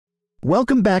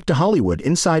Welcome back to Hollywood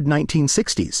Inside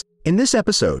 1960s. In this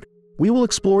episode, we will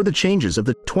explore the changes of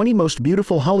the 20 most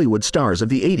beautiful Hollywood stars of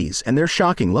the 80s and their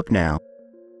shocking look now.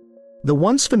 The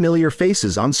once familiar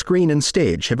faces on screen and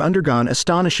stage have undergone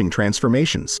astonishing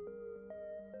transformations.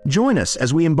 Join us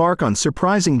as we embark on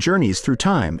surprising journeys through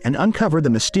time and uncover the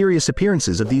mysterious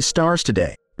appearances of these stars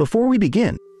today. Before we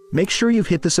begin, make sure you've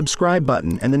hit the subscribe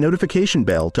button and the notification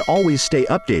bell to always stay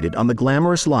updated on the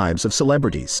glamorous lives of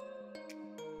celebrities.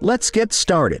 Let's get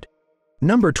started.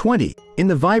 Number 20. In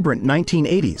the vibrant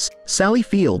 1980s, Sally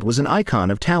Field was an icon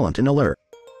of talent and allure.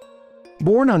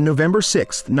 Born on November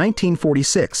 6,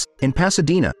 1946, in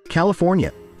Pasadena,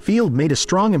 California, Field made a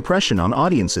strong impression on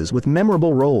audiences with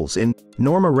memorable roles in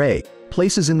Norma Ray,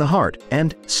 Places in the Heart,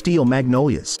 and Steel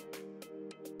Magnolias.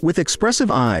 With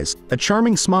expressive eyes, a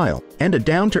charming smile, and a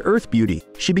down-to-earth beauty,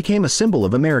 she became a symbol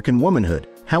of American womanhood.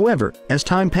 However, as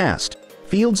time passed,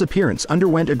 Field's appearance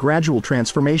underwent a gradual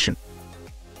transformation.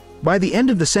 By the end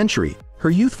of the century, her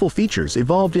youthful features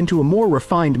evolved into a more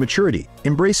refined maturity,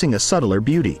 embracing a subtler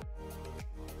beauty.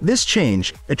 This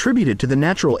change, attributed to the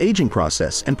natural aging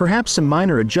process and perhaps some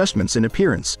minor adjustments in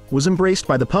appearance, was embraced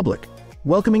by the public,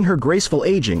 welcoming her graceful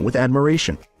aging with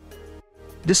admiration.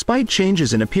 Despite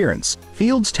changes in appearance,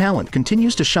 Field's talent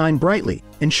continues to shine brightly,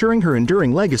 ensuring her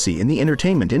enduring legacy in the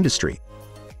entertainment industry.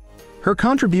 Her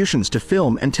contributions to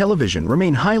film and television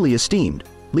remain highly esteemed,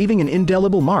 leaving an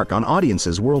indelible mark on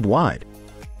audiences worldwide.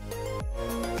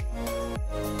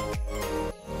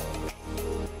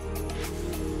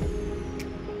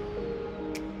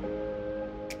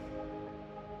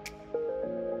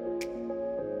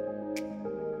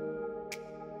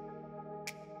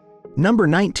 Number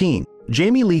 19.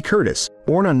 Jamie Lee Curtis,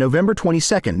 born on November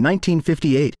 22,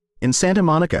 1958, in Santa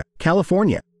Monica,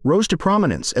 California, rose to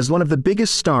prominence as one of the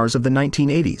biggest stars of the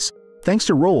 1980s, thanks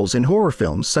to roles in horror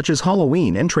films such as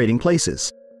Halloween and Trading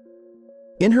Places.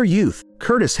 In her youth,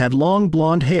 Curtis had long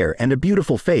blonde hair and a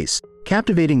beautiful face,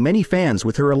 captivating many fans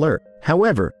with her allure.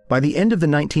 However, by the end of the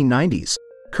 1990s,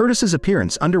 Curtis's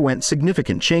appearance underwent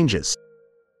significant changes.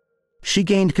 She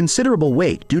gained considerable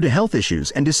weight due to health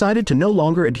issues and decided to no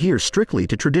longer adhere strictly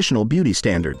to traditional beauty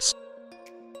standards.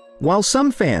 While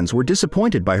some fans were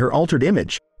disappointed by her altered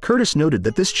image, Curtis noted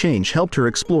that this change helped her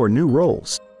explore new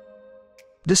roles.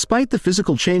 Despite the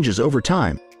physical changes over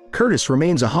time, Curtis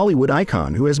remains a Hollywood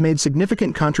icon who has made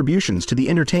significant contributions to the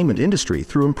entertainment industry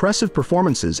through impressive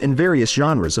performances in various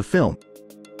genres of film.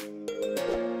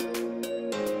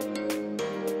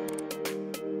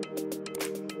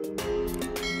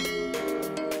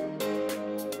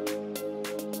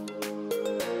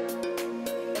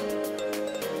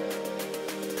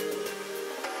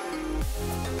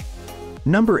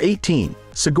 Number 18.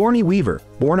 Sigourney Weaver,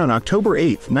 born on October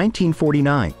 8,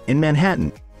 1949, in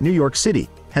Manhattan, New York City,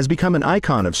 has become an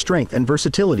icon of strength and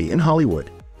versatility in Hollywood.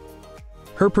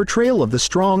 Her portrayal of the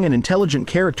strong and intelligent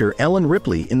character Ellen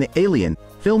Ripley in the Alien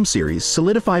film series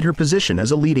solidified her position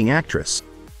as a leading actress.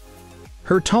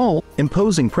 Her tall,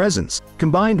 imposing presence,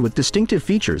 combined with distinctive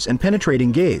features and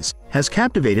penetrating gaze, has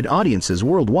captivated audiences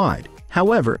worldwide.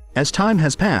 However, as time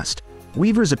has passed,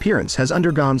 Weaver's appearance has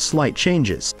undergone slight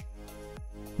changes.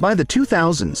 By the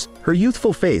 2000s, her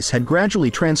youthful face had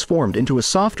gradually transformed into a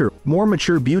softer, more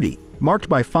mature beauty, marked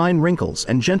by fine wrinkles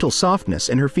and gentle softness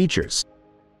in her features.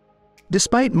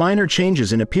 Despite minor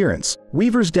changes in appearance,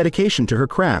 Weaver's dedication to her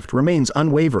craft remains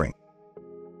unwavering.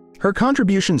 Her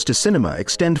contributions to cinema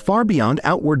extend far beyond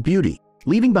outward beauty,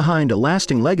 leaving behind a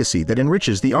lasting legacy that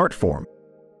enriches the art form.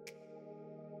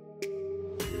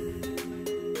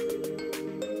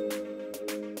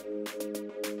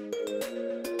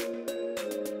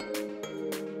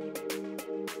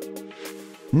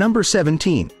 Number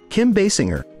 17. Kim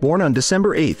Basinger, born on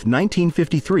December 8,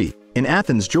 1953, in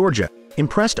Athens, Georgia,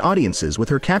 impressed audiences with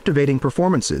her captivating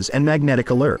performances and magnetic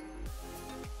allure.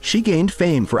 She gained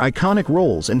fame for iconic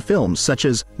roles in films such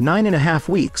as 9½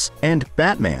 Weeks and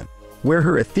Batman, where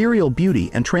her ethereal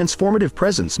beauty and transformative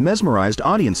presence mesmerized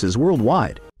audiences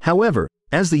worldwide. However,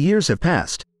 as the years have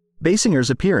passed, Basinger's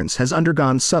appearance has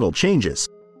undergone subtle changes.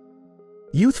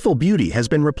 Youthful beauty has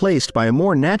been replaced by a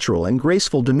more natural and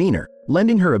graceful demeanor,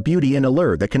 lending her a beauty and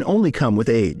allure that can only come with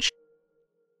age.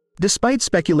 Despite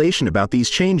speculation about these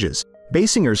changes,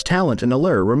 Basinger's talent and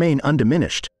allure remain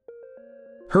undiminished.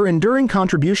 Her enduring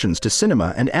contributions to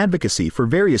cinema and advocacy for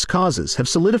various causes have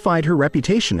solidified her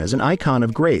reputation as an icon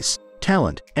of grace,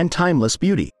 talent, and timeless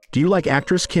beauty. Do you like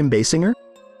actress Kim Basinger?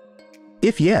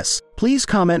 If yes, please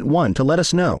comment 1 to let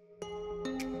us know.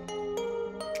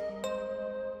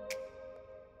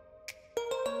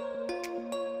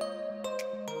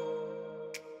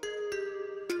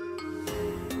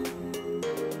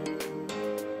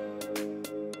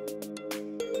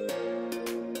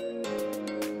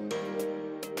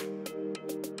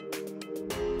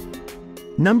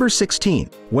 Number 16.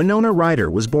 Winona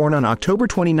Ryder was born on October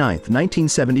 29,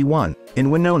 1971, in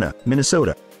Winona,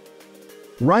 Minnesota.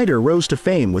 Ryder rose to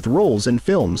fame with roles in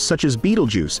films such as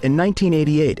Beetlejuice in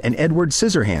 1988 and Edward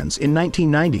Scissorhands in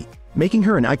 1990, making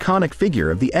her an iconic figure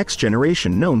of the X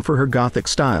generation known for her gothic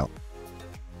style.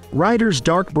 Ryder's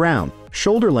dark brown,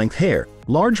 shoulder-length hair,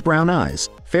 large brown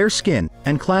eyes, fair skin,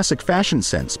 and classic fashion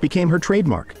sense became her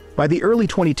trademark. By the early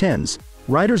 2010s,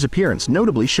 Ryder's appearance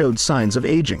notably showed signs of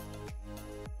aging.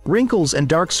 Wrinkles and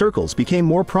dark circles became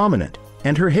more prominent,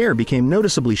 and her hair became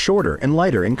noticeably shorter and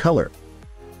lighter in color.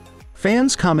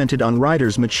 Fans commented on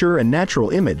Ryder's mature and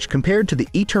natural image compared to the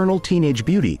eternal teenage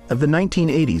beauty of the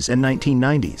 1980s and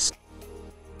 1990s.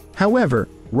 However,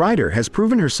 Ryder has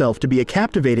proven herself to be a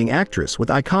captivating actress with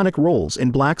iconic roles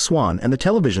in Black Swan and the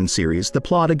television series The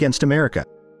Plot Against America.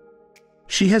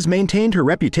 She has maintained her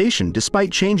reputation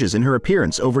despite changes in her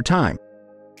appearance over time.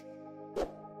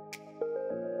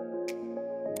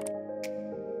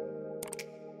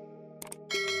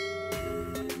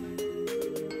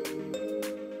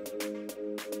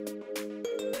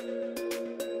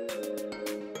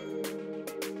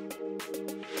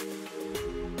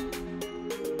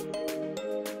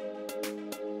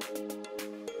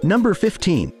 Number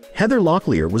 15. Heather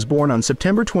Locklear was born on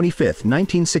September 25,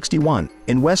 1961,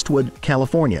 in Westwood,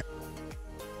 California.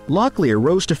 Locklear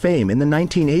rose to fame in the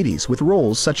 1980s with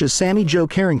roles such as Sammy Jo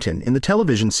Carrington in the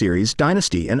television series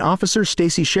Dynasty and Officer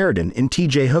Stacy Sheridan in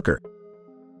T.J. Hooker.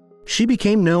 She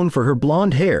became known for her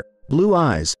blonde hair, blue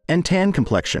eyes, and tan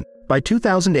complexion. By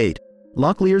 2008,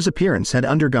 Locklear's appearance had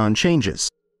undergone changes.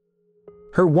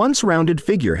 Her once rounded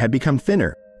figure had become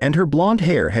thinner, and her blonde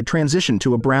hair had transitioned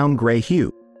to a brown-gray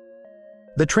hue.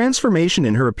 The transformation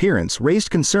in her appearance raised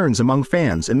concerns among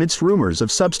fans amidst rumors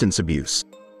of substance abuse.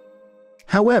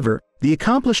 However, the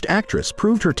accomplished actress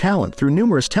proved her talent through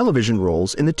numerous television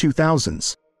roles in the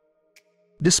 2000s.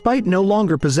 Despite no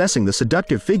longer possessing the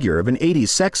seductive figure of an 80s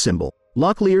sex symbol,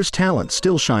 Locklear's talent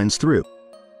still shines through.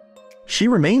 She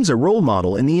remains a role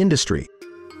model in the industry.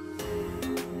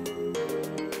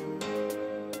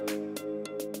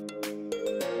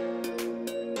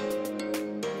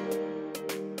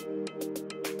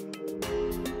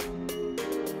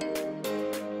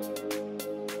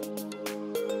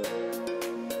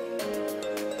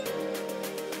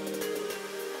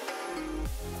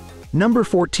 Number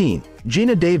 14.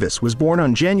 Geena Davis was born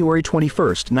on January 21,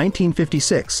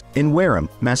 1956, in Wareham,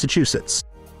 Massachusetts.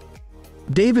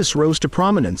 Davis rose to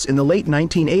prominence in the late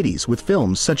 1980s with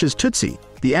films such as Tootsie,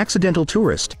 The Accidental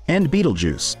Tourist, and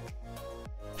Beetlejuice.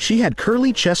 She had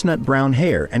curly chestnut brown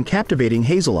hair and captivating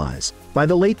hazel eyes. By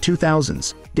the late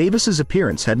 2000s, Davis's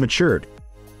appearance had matured.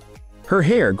 Her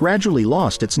hair gradually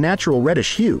lost its natural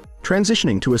reddish hue,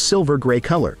 transitioning to a silver-gray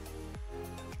color.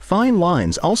 Fine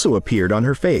lines also appeared on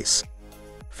her face.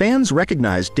 Fans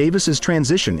recognized Davis's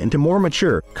transition into more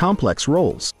mature, complex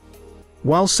roles.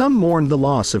 While some mourned the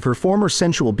loss of her former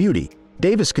sensual beauty,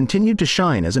 Davis continued to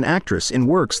shine as an actress in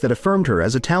works that affirmed her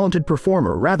as a talented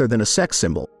performer rather than a sex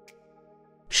symbol.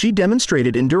 She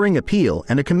demonstrated enduring appeal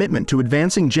and a commitment to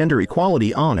advancing gender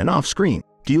equality on and off screen.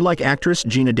 Do you like actress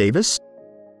Geena Davis?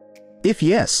 If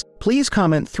yes, please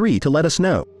comment 3 to let us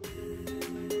know.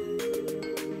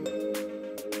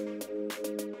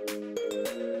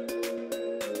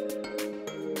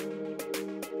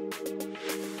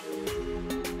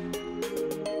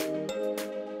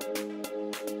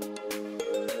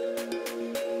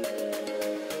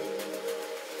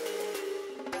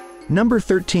 Number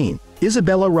 13.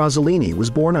 Isabella Rossellini was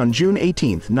born on June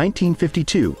 18,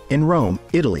 1952, in Rome,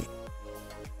 Italy.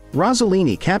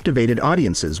 Rossellini captivated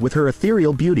audiences with her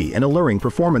ethereal beauty and alluring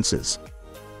performances.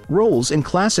 Roles in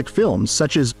classic films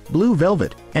such as Blue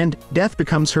Velvet and Death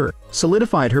Becomes Her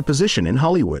solidified her position in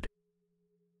Hollywood.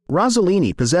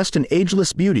 Rossellini possessed an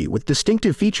ageless beauty with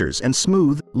distinctive features and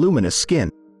smooth, luminous skin.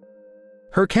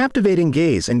 Her captivating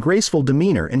gaze and graceful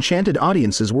demeanor enchanted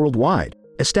audiences worldwide,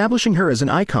 establishing her as an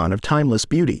icon of timeless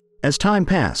beauty. As time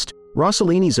passed,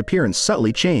 Rossellini's appearance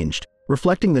subtly changed,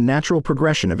 reflecting the natural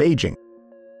progression of aging.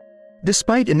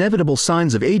 Despite inevitable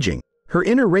signs of aging, her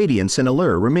inner radiance and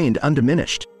allure remained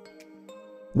undiminished.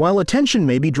 While attention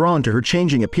may be drawn to her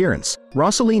changing appearance,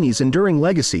 Rossellini's enduring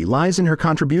legacy lies in her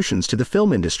contributions to the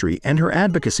film industry and her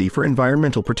advocacy for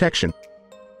environmental protection.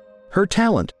 Her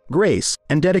talent, grace,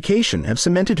 and dedication have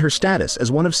cemented her status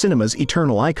as one of cinema's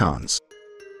eternal icons.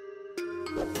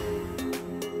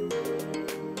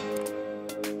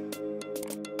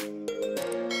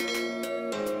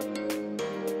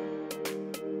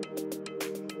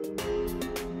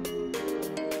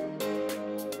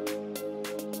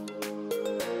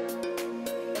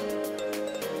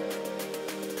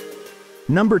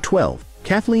 Number 12.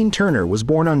 Kathleen Turner was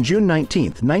born on June 19,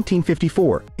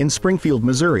 1954, in Springfield,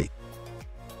 Missouri.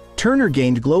 Turner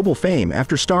gained global fame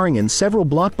after starring in several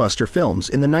blockbuster films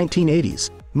in the 1980s,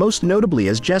 most notably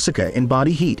as Jessica in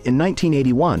Body Heat in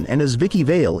 1981 and as Vicky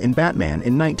Vale in Batman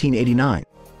in 1989.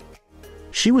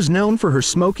 She was known for her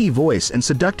smoky voice and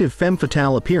seductive femme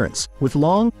fatale appearance, with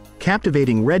long,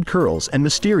 captivating red curls and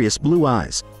mysterious blue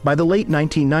eyes. By the late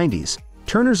 1990s,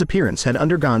 Turner's appearance had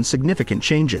undergone significant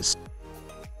changes.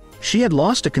 She had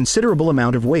lost a considerable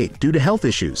amount of weight due to health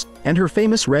issues, and her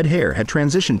famous red hair had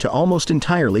transitioned to almost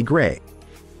entirely gray.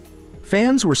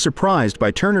 Fans were surprised by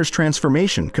Turner's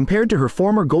transformation compared to her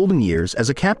former golden years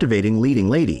as a captivating leading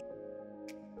lady.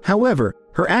 However,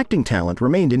 her acting talent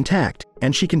remained intact,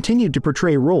 and she continued to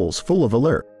portray roles full of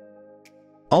allure.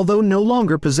 Although no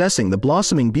longer possessing the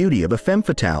blossoming beauty of a femme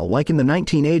fatale like in the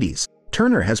 1980s,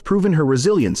 Turner has proven her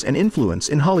resilience and influence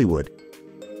in Hollywood.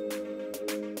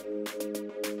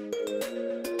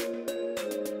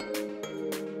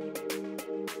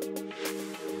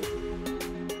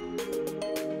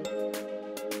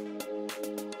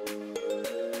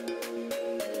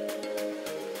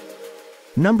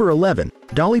 Number 11.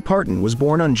 Dolly Parton was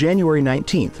born on January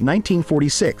 19,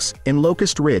 1946, in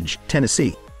Locust Ridge,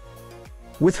 Tennessee.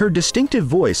 With her distinctive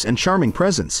voice and charming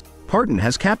presence, Parton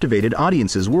has captivated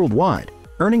audiences worldwide,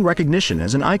 earning recognition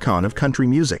as an icon of country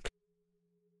music.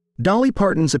 Dolly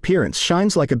Parton's appearance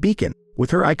shines like a beacon,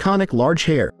 with her iconic large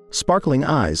hair, sparkling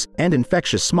eyes, and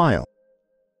infectious smile.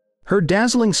 Her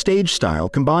dazzling stage style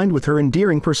combined with her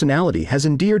endearing personality has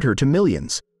endeared her to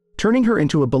millions, turning her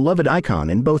into a beloved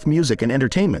icon in both music and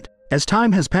entertainment. As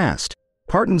time has passed,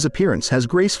 Parton's appearance has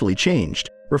gracefully changed,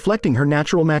 reflecting her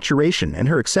natural maturation and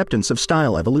her acceptance of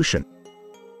style evolution.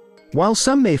 While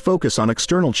some may focus on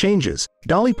external changes,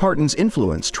 Dolly Parton's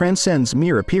influence transcends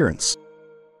mere appearance.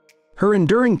 Her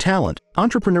enduring talent,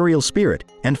 entrepreneurial spirit,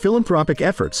 and philanthropic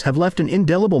efforts have left an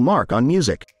indelible mark on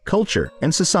music, culture,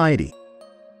 and society.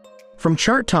 From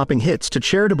chart-topping hits to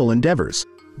charitable endeavors,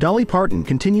 Dolly Parton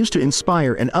continues to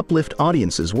inspire and uplift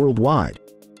audiences worldwide.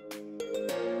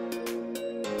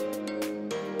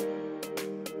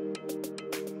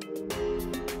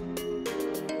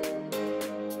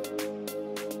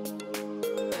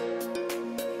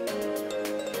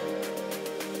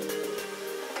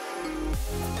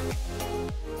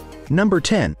 Number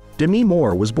 10. Demi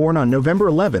Moore was born on November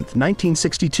 11,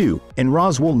 1962, in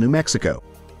Roswell, New Mexico.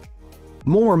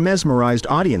 Moore mesmerized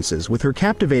audiences with her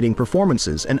captivating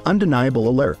performances and undeniable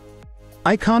allure.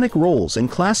 Iconic roles in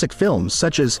classic films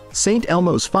such as St.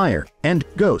 Elmo's Fire and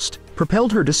Ghost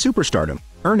propelled her to superstardom,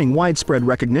 earning widespread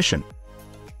recognition.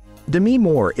 Demi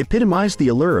Moore epitomized the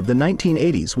allure of the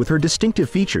 1980s with her distinctive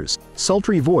features,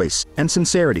 sultry voice, and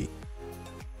sincerity.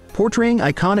 Portraying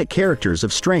iconic characters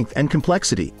of strength and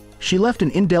complexity, she left an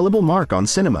indelible mark on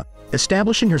cinema,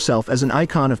 establishing herself as an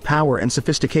icon of power and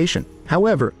sophistication.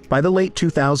 However, by the late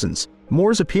 2000s,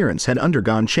 Moore's appearance had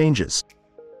undergone changes.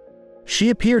 She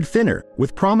appeared thinner,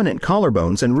 with prominent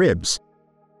collarbones and ribs.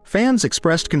 Fans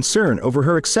expressed concern over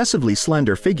her excessively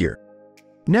slender figure.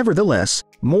 Nevertheless,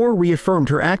 Moore reaffirmed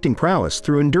her acting prowess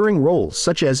through enduring roles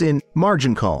such as in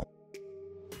Margin Call.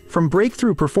 From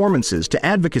breakthrough performances to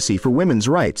advocacy for women's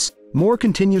rights, Moore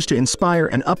continues to inspire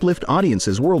and uplift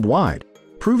audiences worldwide,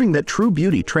 proving that true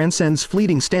beauty transcends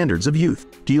fleeting standards of youth.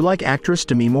 Do you like actress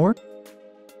Demi Moore?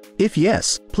 If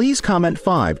yes, please comment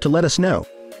 5 to let us know.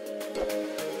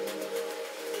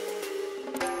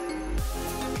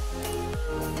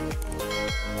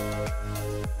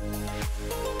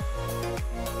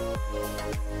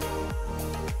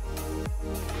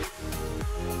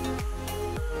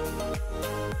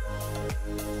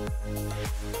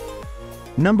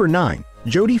 Number 9.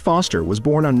 Jodie Foster was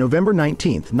born on November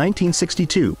 19,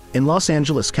 1962, in Los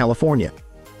Angeles, California.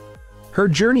 Her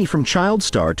journey from child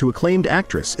star to acclaimed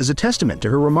actress is a testament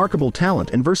to her remarkable talent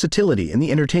and versatility in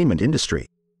the entertainment industry.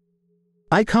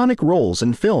 Iconic roles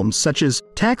in films such as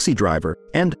Taxi Driver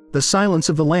and The Silence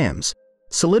of the Lambs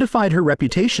solidified her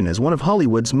reputation as one of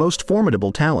Hollywood's most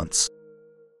formidable talents.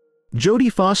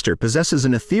 Jodie Foster possesses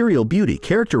an ethereal beauty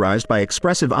characterized by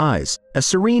expressive eyes, a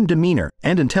serene demeanor,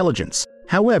 and intelligence.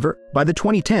 However, by the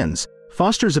 2010s,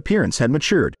 Foster's appearance had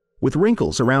matured, with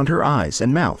wrinkles around her eyes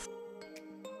and mouth.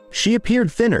 She appeared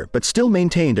thinner but still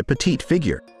maintained a petite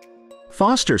figure.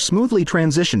 Foster smoothly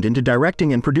transitioned into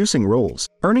directing and producing roles,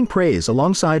 earning praise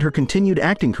alongside her continued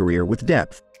acting career with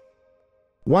depth.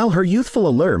 While her youthful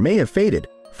allure may have faded,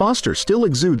 Foster still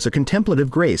exudes a contemplative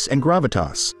grace and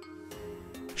gravitas.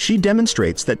 She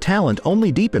demonstrates that talent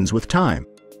only deepens with time.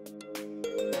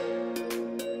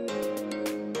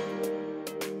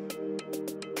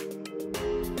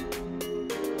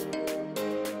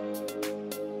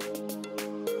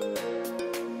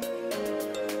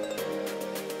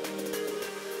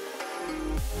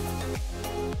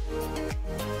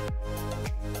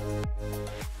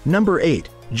 Number 8.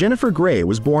 Jennifer Grey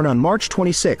was born on March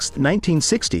 26,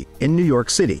 1960, in New York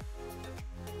City.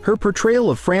 Her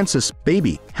portrayal of Frances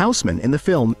 "Baby" Houseman in the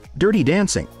film Dirty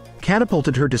Dancing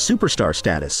catapulted her to superstar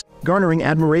status, garnering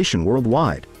admiration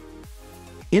worldwide.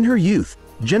 In her youth,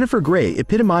 Jennifer Grey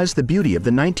epitomized the beauty of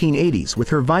the 1980s with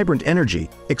her vibrant energy,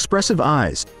 expressive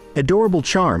eyes, adorable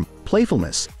charm,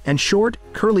 playfulness, and short,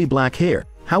 curly black hair.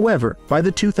 However, by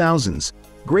the 2000s,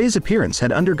 Grey's appearance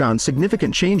had undergone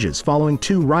significant changes following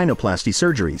 2 rhinoplasty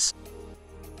surgeries.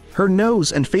 Her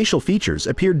nose and facial features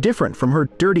appeared different from her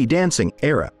Dirty Dancing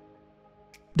era.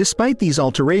 Despite these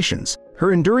alterations,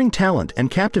 her enduring talent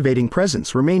and captivating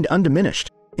presence remained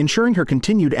undiminished, ensuring her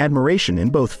continued admiration in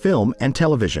both film and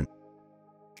television.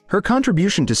 Her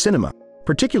contribution to cinema,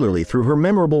 particularly through her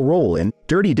memorable role in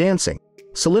Dirty Dancing,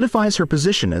 solidifies her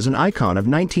position as an icon of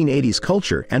 1980s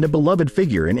culture and a beloved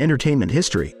figure in entertainment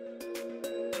history.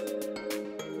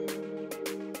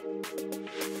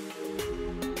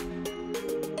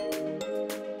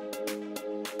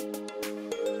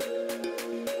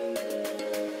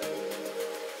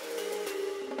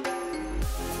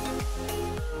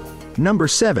 Number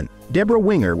 7. Deborah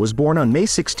Winger was born on May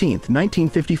 16,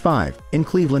 1955, in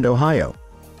Cleveland, Ohio.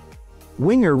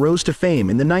 Winger rose to fame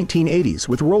in the 1980s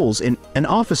with roles in An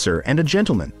Officer and a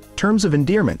Gentleman, Terms of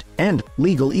Endearment, and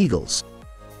Legal Eagles.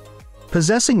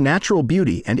 Possessing natural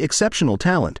beauty and exceptional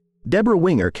talent, Deborah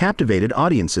Winger captivated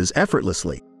audiences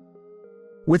effortlessly.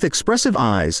 With expressive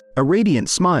eyes, a radiant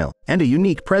smile, and a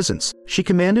unique presence, she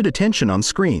commanded attention on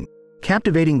screen,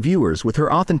 captivating viewers with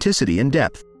her authenticity and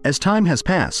depth. As time has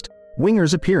passed,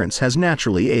 Winger's appearance has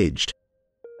naturally aged.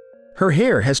 Her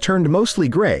hair has turned mostly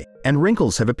gray, and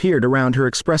wrinkles have appeared around her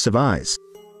expressive eyes.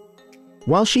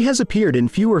 While she has appeared in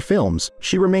fewer films,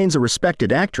 she remains a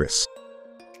respected actress.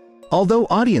 Although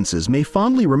audiences may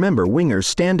fondly remember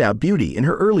Winger's standout beauty in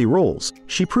her early roles,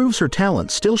 she proves her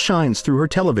talent still shines through her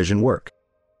television work.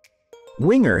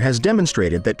 Winger has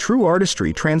demonstrated that true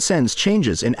artistry transcends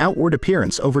changes in outward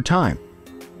appearance over time.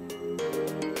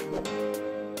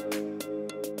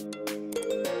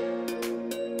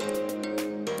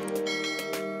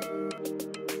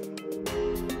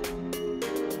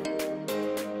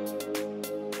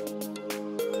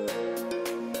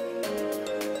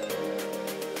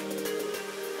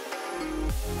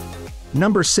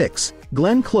 Number 6.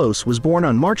 Glenn Close was born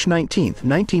on March 19,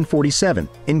 1947,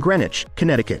 in Greenwich,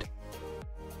 Connecticut.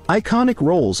 Iconic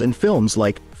roles in films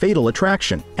like Fatal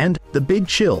Attraction and The Big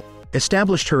Chill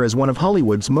established her as one of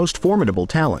Hollywood's most formidable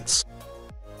talents.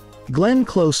 Glenn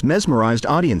Close mesmerized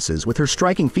audiences with her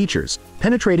striking features,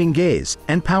 penetrating gaze,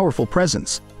 and powerful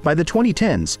presence. By the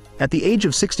 2010s, at the age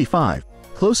of 65,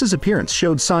 Close's appearance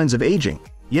showed signs of aging,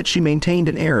 yet she maintained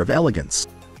an air of elegance.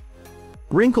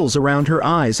 Wrinkles around her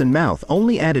eyes and mouth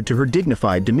only added to her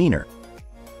dignified demeanor.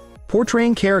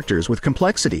 Portraying characters with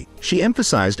complexity, she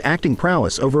emphasized acting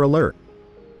prowess over allure.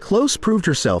 Close proved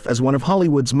herself as one of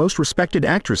Hollywood's most respected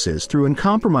actresses through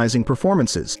uncompromising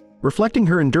performances, reflecting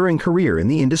her enduring career in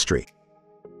the industry.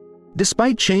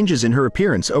 Despite changes in her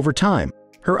appearance over time,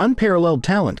 her unparalleled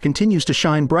talent continues to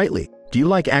shine brightly. Do you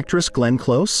like actress Glenn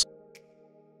Close?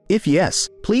 If yes,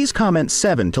 please comment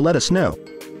 7 to let us know.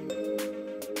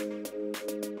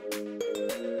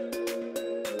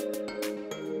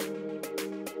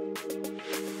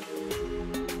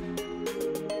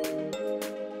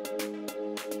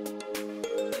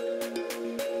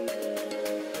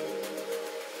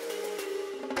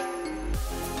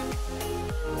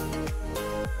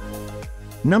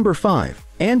 Number 5.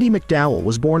 Andie MacDowell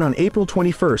was born on April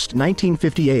 21,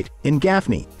 1958, in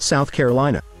Gaffney, South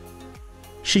Carolina.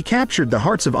 She captured the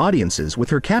hearts of audiences with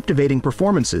her captivating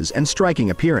performances and striking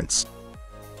appearance.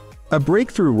 A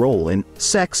breakthrough role in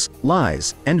Sex,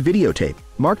 Lies, and Videotape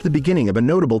marked the beginning of a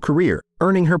notable career,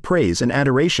 earning her praise and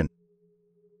adoration.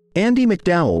 Andie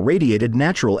MacDowell radiated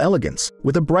natural elegance,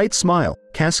 with a bright smile,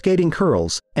 cascading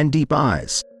curls, and deep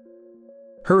eyes.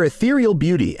 Her ethereal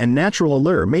beauty and natural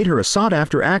allure made her a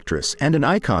sought-after actress and an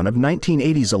icon of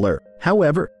 1980s allure.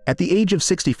 However, at the age of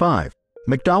 65,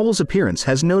 MacDowell's appearance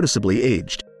has noticeably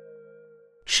aged.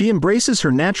 She embraces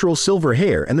her natural silver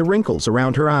hair and the wrinkles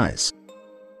around her eyes.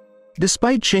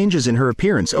 Despite changes in her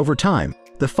appearance over time,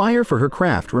 the fire for her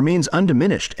craft remains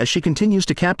undiminished as she continues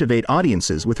to captivate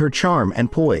audiences with her charm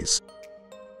and poise.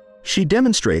 She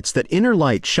demonstrates that inner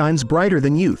light shines brighter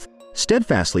than youth,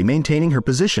 steadfastly maintaining her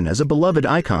position as a beloved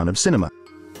icon of cinema.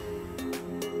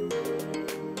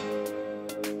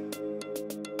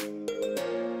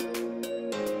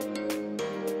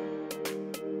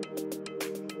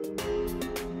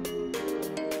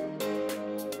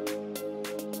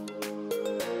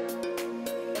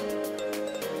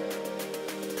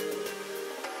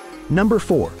 Number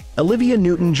 4. Olivia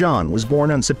Newton-John was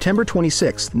born on September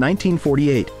 26,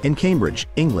 1948, in Cambridge,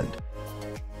 England.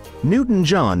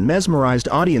 Newton-John mesmerized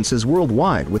audiences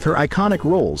worldwide with her iconic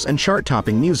roles and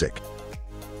chart-topping music.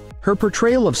 Her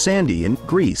portrayal of Sandy in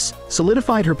Grease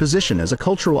solidified her position as a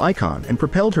cultural icon and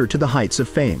propelled her to the heights of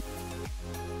fame.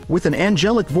 With an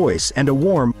angelic voice and a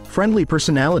warm, friendly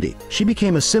personality, she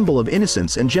became a symbol of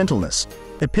innocence and gentleness,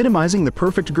 epitomizing the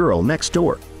perfect girl next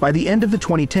door. By the end of the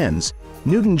 2010s,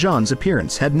 Newton-John's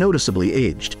appearance had noticeably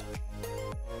aged.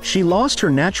 She lost her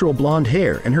natural blonde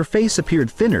hair and her face appeared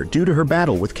thinner due to her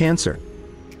battle with cancer.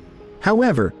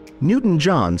 However,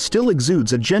 Newton-John still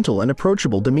exudes a gentle and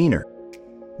approachable demeanor.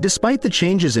 Despite the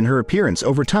changes in her appearance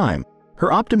over time,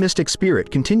 her optimistic spirit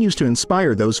continues to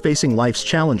inspire those facing life's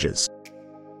challenges.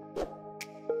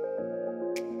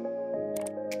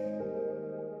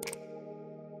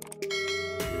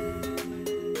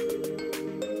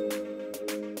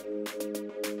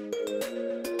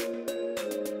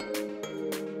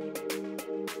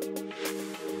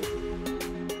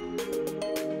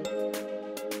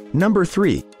 Number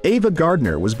 3. Ava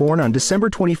Gardner was born on December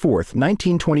 24,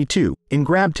 1922, in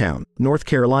Grabtown, North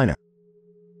Carolina.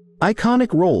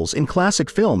 Iconic roles in classic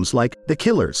films like The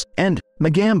Killers and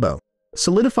Magambo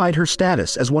solidified her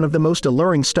status as one of the most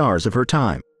alluring stars of her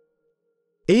time.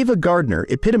 Ava Gardner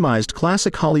epitomized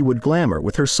classic Hollywood glamour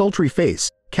with her sultry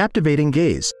face, captivating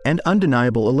gaze, and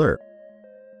undeniable allure.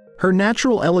 Her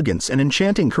natural elegance and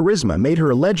enchanting charisma made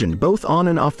her a legend both on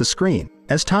and off the screen.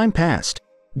 As time passed,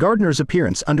 Gardner's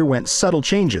appearance underwent subtle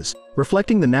changes,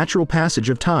 reflecting the natural passage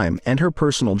of time and her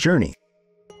personal journey.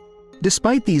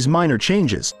 Despite these minor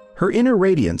changes, her inner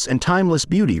radiance and timeless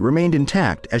beauty remained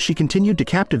intact as she continued to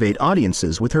captivate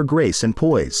audiences with her grace and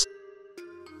poise.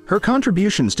 Her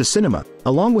contributions to cinema,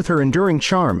 along with her enduring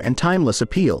charm and timeless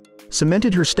appeal,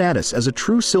 cemented her status as a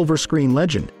true silver screen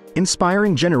legend,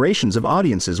 inspiring generations of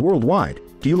audiences worldwide.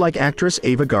 Do you like actress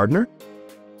Ava Gardner?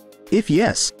 If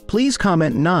yes, please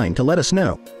comment 9 to let us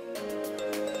know.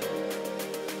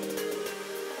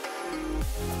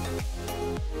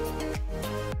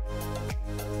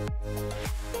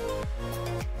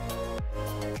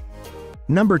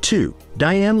 Number 2.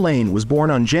 Diane Lane was born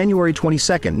on January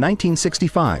 22,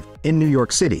 1965, in New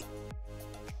York City.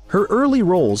 Her early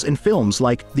roles in films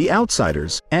like The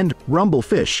Outsiders and Rumble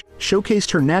Fish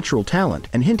showcased her natural talent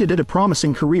and hinted at a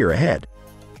promising career ahead.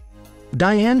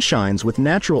 Diane shines with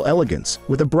natural elegance,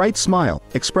 with a bright smile,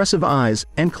 expressive eyes,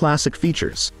 and classic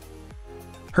features.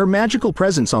 Her magical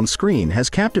presence on screen has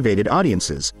captivated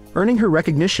audiences, earning her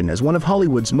recognition as one of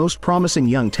Hollywood's most promising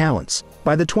young talents.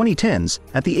 By the 2010s,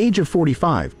 at the age of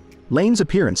 45, Lane's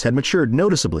appearance had matured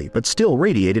noticeably but still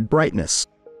radiated brightness.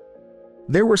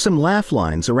 There were some laugh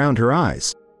lines around her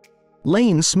eyes.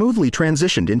 Lane smoothly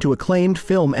transitioned into acclaimed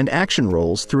film and action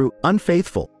roles through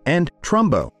Unfaithful and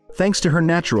Trumbo, thanks to her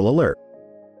natural allure.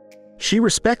 She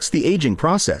respects the aging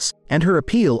process, and her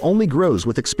appeal only grows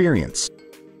with experience.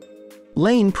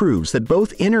 Lane proves that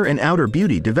both inner and outer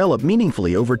beauty develop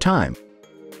meaningfully over time.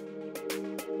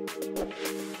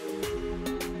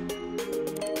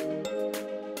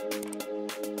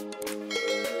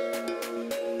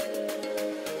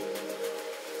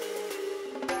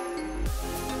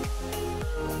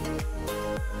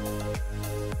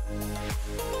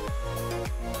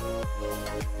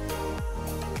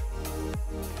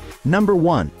 Number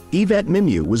 1. Yvette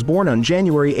Mimieux was born on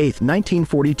January 8,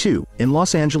 1942, in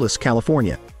Los Angeles,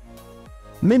 California.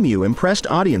 Mimieux impressed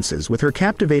audiences with her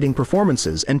captivating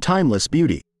performances and timeless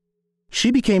beauty. She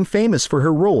became famous for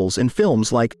her roles in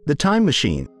films like The Time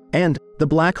Machine and The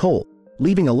Black Hole,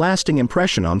 leaving a lasting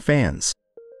impression on fans.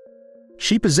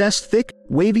 She possessed thick,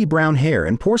 wavy brown hair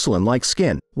and porcelain-like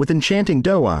skin, with enchanting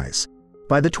doe eyes.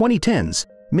 By the 2010s,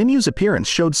 Mimieux's appearance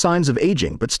showed signs of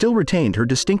aging but still retained her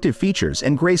distinctive features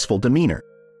and graceful demeanor.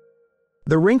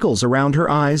 The wrinkles around her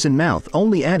eyes and mouth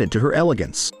only added to her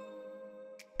elegance.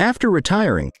 After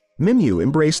retiring, Mimieux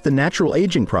embraced the natural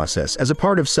aging process as a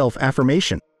part of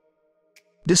self-affirmation.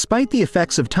 Despite the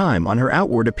effects of time on her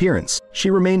outward appearance,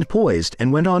 she remained poised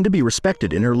and went on to be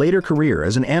respected in her later career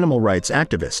as an animal rights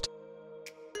activist.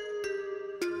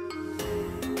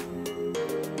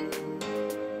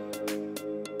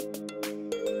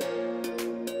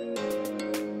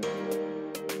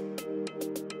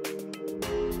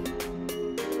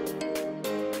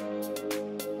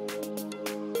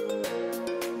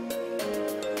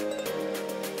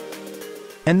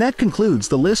 And that concludes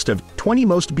the list of 20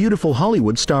 most beautiful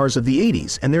Hollywood stars of the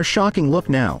 80s and their shocking look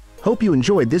now. Hope you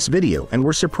enjoyed this video and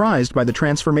were surprised by the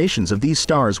transformations of these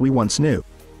stars we once knew.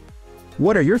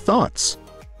 What are your thoughts?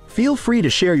 Feel free to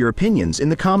share your opinions in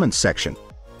the comments section.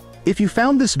 If you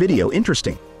found this video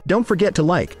interesting, Don't forget to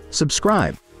like,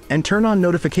 subscribe, and turn on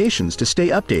notifications to stay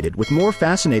updated with more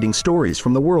fascinating stories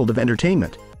from the world of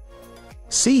entertainment.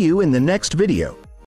 See you in the next video.